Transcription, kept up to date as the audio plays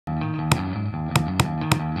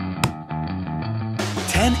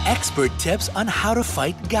10 expert tips on how to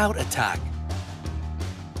fight gout attack.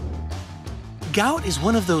 Gout is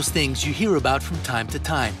one of those things you hear about from time to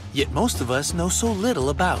time, yet most of us know so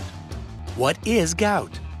little about. What is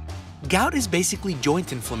gout? Gout is basically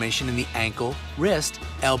joint inflammation in the ankle, wrist,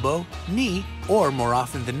 elbow, knee, or more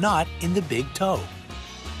often than not, in the big toe.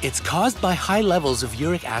 It's caused by high levels of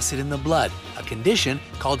uric acid in the blood, a condition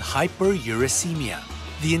called hyperuricemia.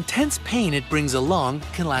 The intense pain it brings along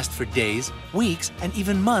can last for days, weeks, and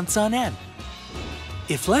even months on end.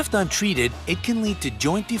 If left untreated, it can lead to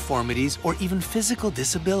joint deformities or even physical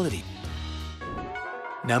disability.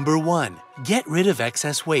 Number 1. Get rid of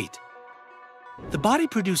excess weight. The body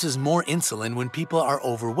produces more insulin when people are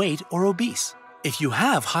overweight or obese. If you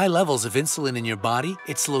have high levels of insulin in your body,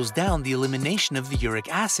 it slows down the elimination of the uric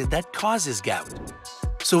acid that causes gout.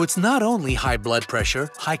 So it's not only high blood pressure,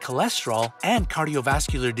 high cholesterol, and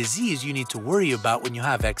cardiovascular disease you need to worry about when you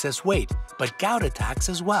have excess weight, but gout attacks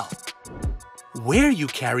as well. Where you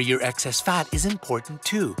carry your excess fat is important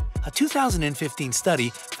too. A 2015 study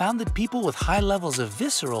found that people with high levels of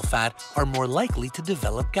visceral fat are more likely to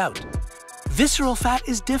develop gout. Visceral fat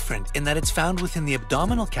is different in that it's found within the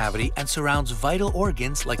abdominal cavity and surrounds vital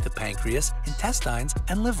organs like the pancreas, intestines,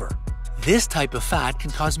 and liver. This type of fat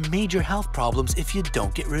can cause major health problems if you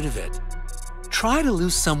don't get rid of it. Try to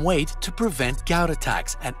lose some weight to prevent gout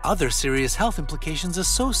attacks and other serious health implications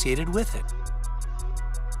associated with it.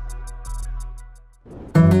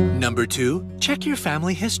 Number 2. Check your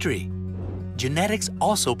family history. Genetics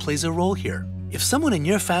also plays a role here. If someone in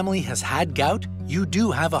your family has had gout, you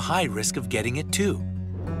do have a high risk of getting it too.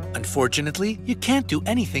 Unfortunately, you can't do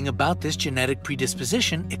anything about this genetic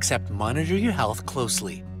predisposition except monitor your health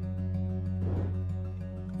closely.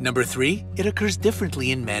 Number 3. It occurs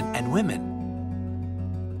differently in men and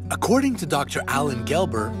women. According to Dr. Alan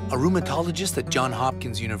Gelber, a rheumatologist at Johns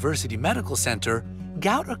Hopkins University Medical Center,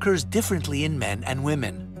 gout occurs differently in men and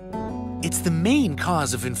women. It's the main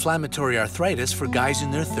cause of inflammatory arthritis for guys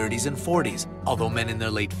in their 30s and 40s, although men in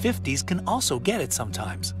their late 50s can also get it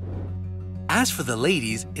sometimes. As for the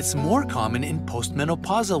ladies, it's more common in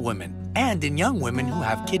postmenopausal women and in young women who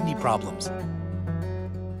have kidney problems.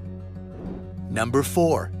 Number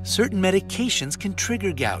 4. Certain medications can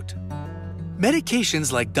trigger gout.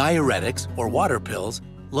 Medications like diuretics or water pills,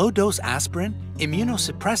 low-dose aspirin,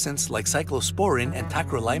 immunosuppressants like cyclosporin and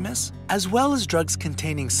tacrolimus, as well as drugs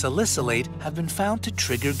containing salicylate have been found to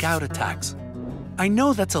trigger gout attacks. I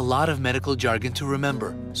know that's a lot of medical jargon to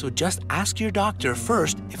remember, so just ask your doctor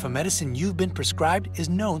first if a medicine you've been prescribed is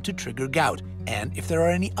known to trigger gout and if there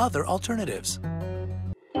are any other alternatives.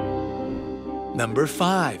 Number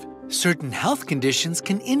 5. Certain health conditions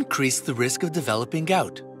can increase the risk of developing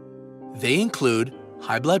gout. They include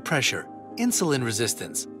high blood pressure, insulin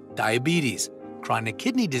resistance, diabetes, chronic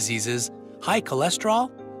kidney diseases, high cholesterol,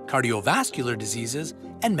 cardiovascular diseases,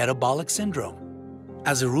 and metabolic syndrome.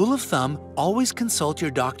 As a rule of thumb, always consult your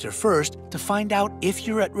doctor first to find out if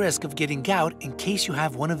you're at risk of getting gout in case you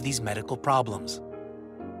have one of these medical problems.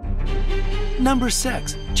 Number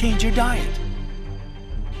 6. Change your diet.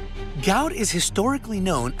 Gout is historically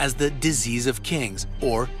known as the disease of kings,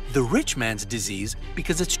 or the rich man's disease,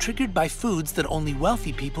 because it's triggered by foods that only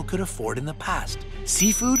wealthy people could afford in the past: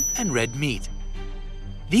 seafood and red meat.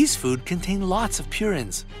 These foods contain lots of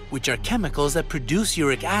purines, which are chemicals that produce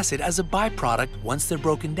uric acid as a byproduct once they're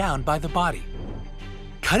broken down by the body.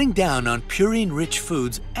 Cutting down on purine-rich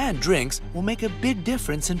foods and drinks will make a big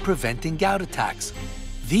difference in preventing gout attacks.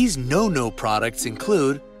 These no-no products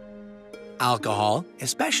include alcohol,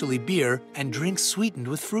 especially beer, and drinks sweetened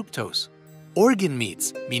with fructose. Organ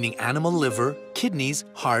meats, meaning animal liver, kidneys,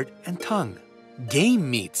 heart, and tongue. Game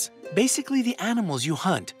meats, basically the animals you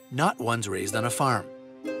hunt, not ones raised on a farm.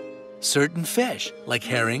 Certain fish, like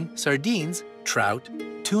herring, sardines, trout,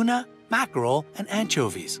 tuna, mackerel, and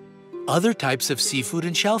anchovies. Other types of seafood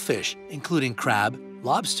and shellfish, including crab,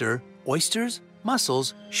 lobster, oysters,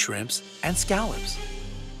 mussels, shrimps, and scallops.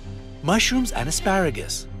 Mushrooms and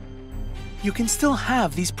asparagus. You can still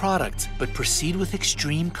have these products, but proceed with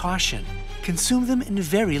extreme caution. Consume them in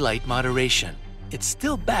very light moderation. It's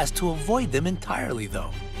still best to avoid them entirely, though.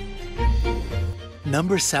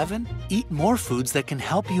 Number 7. Eat more foods that can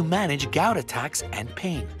help you manage gout attacks and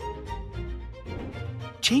pain.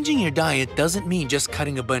 Changing your diet doesn't mean just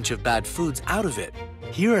cutting a bunch of bad foods out of it.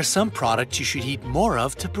 Here are some products you should eat more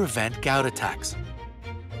of to prevent gout attacks.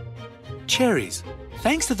 Cherries.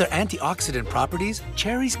 Thanks to their antioxidant properties,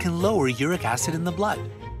 cherries can lower uric acid in the blood.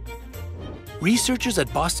 Researchers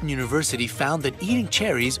at Boston University found that eating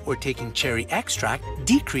cherries or taking cherry extract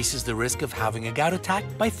decreases the risk of having a gout attack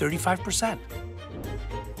by 35%.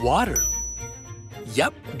 Water.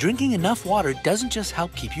 Yep, drinking enough water doesn't just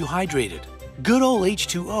help keep you hydrated. Good old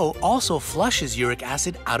H2O also flushes uric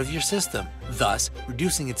acid out of your system, thus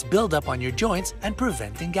reducing its buildup on your joints and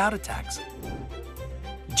preventing gout attacks.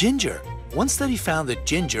 Ginger. One study found that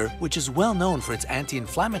ginger, which is well known for its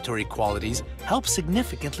anti-inflammatory qualities, helps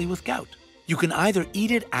significantly with gout. You can either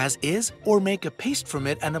eat it as is or make a paste from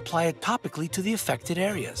it and apply it topically to the affected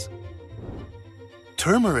areas.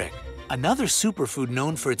 Turmeric. Another superfood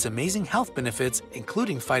known for its amazing health benefits,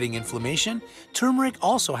 including fighting inflammation, turmeric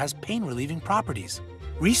also has pain-relieving properties.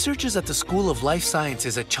 Researchers at the School of Life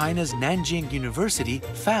Sciences at China's Nanjing University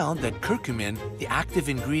found that curcumin, the active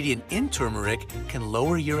ingredient in turmeric, can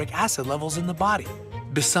lower uric acid levels in the body.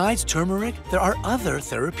 Besides turmeric, there are other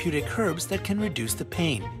therapeutic herbs that can reduce the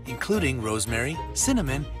pain, including rosemary,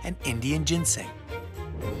 cinnamon, and Indian ginseng.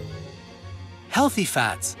 Healthy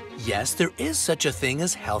fats. Yes, there is such a thing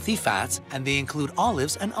as healthy fats, and they include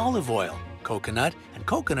olives and olive oil, coconut and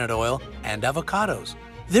coconut oil, and avocados.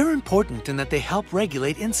 They're important in that they help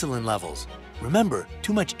regulate insulin levels. Remember,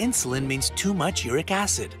 too much insulin means too much uric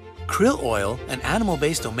acid. Krill oil, an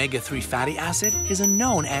animal-based omega-3 fatty acid, is a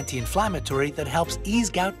known anti-inflammatory that helps ease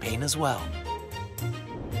gout pain as well.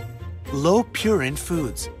 Low purine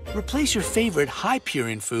foods. Replace your favorite high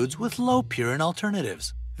purine foods with low purine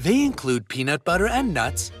alternatives. They include peanut butter and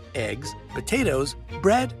nuts, eggs, potatoes,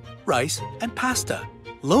 bread, rice, and pasta.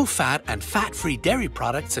 Low-fat and fat-free dairy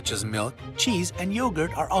products such as milk, cheese, and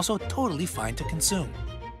yogurt are also totally fine to consume.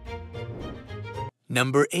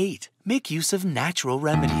 Number 8. Make use of natural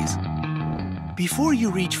remedies. Before you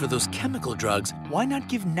reach for those chemical drugs, why not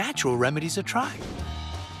give natural remedies a try?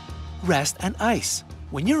 Rest and ice.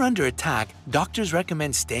 When you're under attack, doctors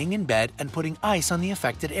recommend staying in bed and putting ice on the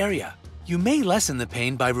affected area. You may lessen the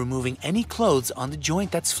pain by removing any clothes on the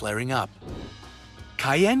joint that's flaring up.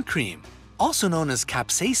 Cayenne cream. Also known as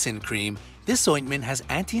capsaicin cream, this ointment has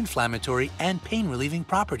anti-inflammatory and pain-relieving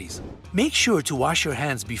properties. Make sure to wash your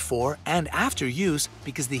hands before and after use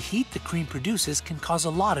because the heat the cream produces can cause a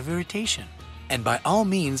lot of irritation. And by all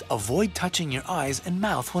means, avoid touching your eyes and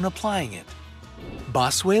mouth when applying it.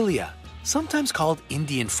 Boswellia. Sometimes called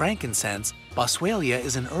Indian frankincense, Boswellia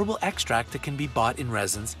is an herbal extract that can be bought in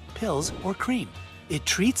resins, pills, or cream. It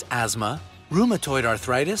treats asthma, rheumatoid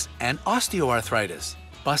arthritis, and osteoarthritis.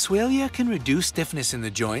 Boswellia can reduce stiffness in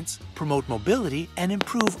the joints, promote mobility, and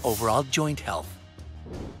improve overall joint health.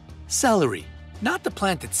 Celery. Not the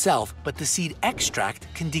plant itself, but the seed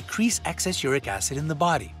extract can decrease excess uric acid in the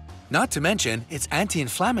body. Not to mention, its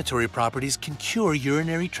anti-inflammatory properties can cure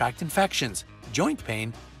urinary tract infections, joint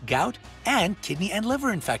pain, gout, and kidney and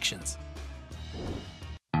liver infections.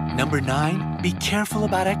 Number 9. Be careful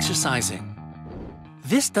about exercising.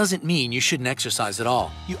 This doesn't mean you shouldn't exercise at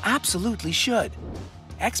all. You absolutely should.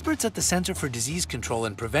 Experts at the Center for Disease Control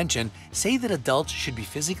and Prevention say that adults should be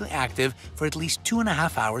physically active for at least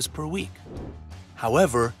 2.5 hours per week.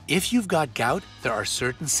 However, if you've got gout, there are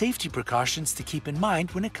certain safety precautions to keep in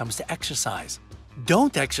mind when it comes to exercise.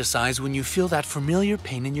 Don't exercise when you feel that familiar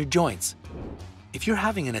pain in your joints. If you're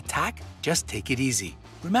having an attack, just take it easy.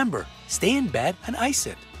 Remember, stay in bed and ice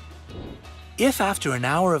it. If after an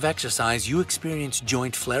hour of exercise you experience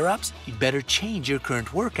joint flare-ups, you'd better change your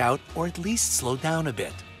current workout or at least slow down a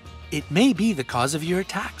bit. It may be the cause of your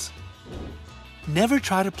attacks. Never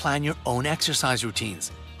try to plan your own exercise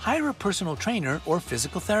routines. Hire a personal trainer or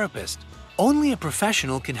physical therapist. Only a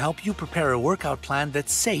professional can help you prepare a workout plan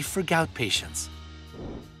that's safe for gout patients.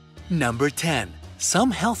 Number 10.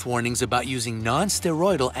 Some health warnings about using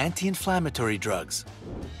non-steroidal anti-inflammatory drugs.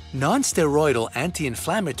 Non-steroidal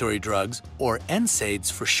anti-inflammatory drugs, or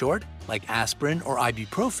NSAIDs for short, like aspirin or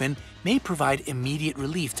ibuprofen, may provide immediate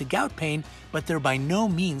relief to gout pain, but they're by no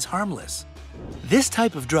means harmless. This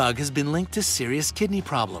type of drug has been linked to serious kidney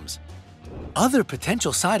problems. Other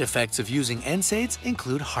potential side effects of using NSAIDs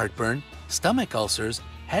include heartburn, stomach ulcers,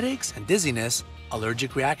 headaches and dizziness,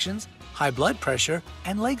 allergic reactions, high blood pressure,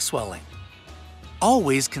 and leg swelling.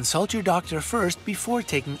 Always consult your doctor first before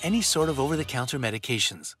taking any sort of over-the-counter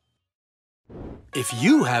medications. If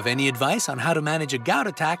you have any advice on how to manage a gout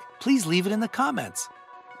attack, please leave it in the comments.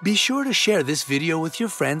 Be sure to share this video with your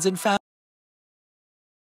friends and family.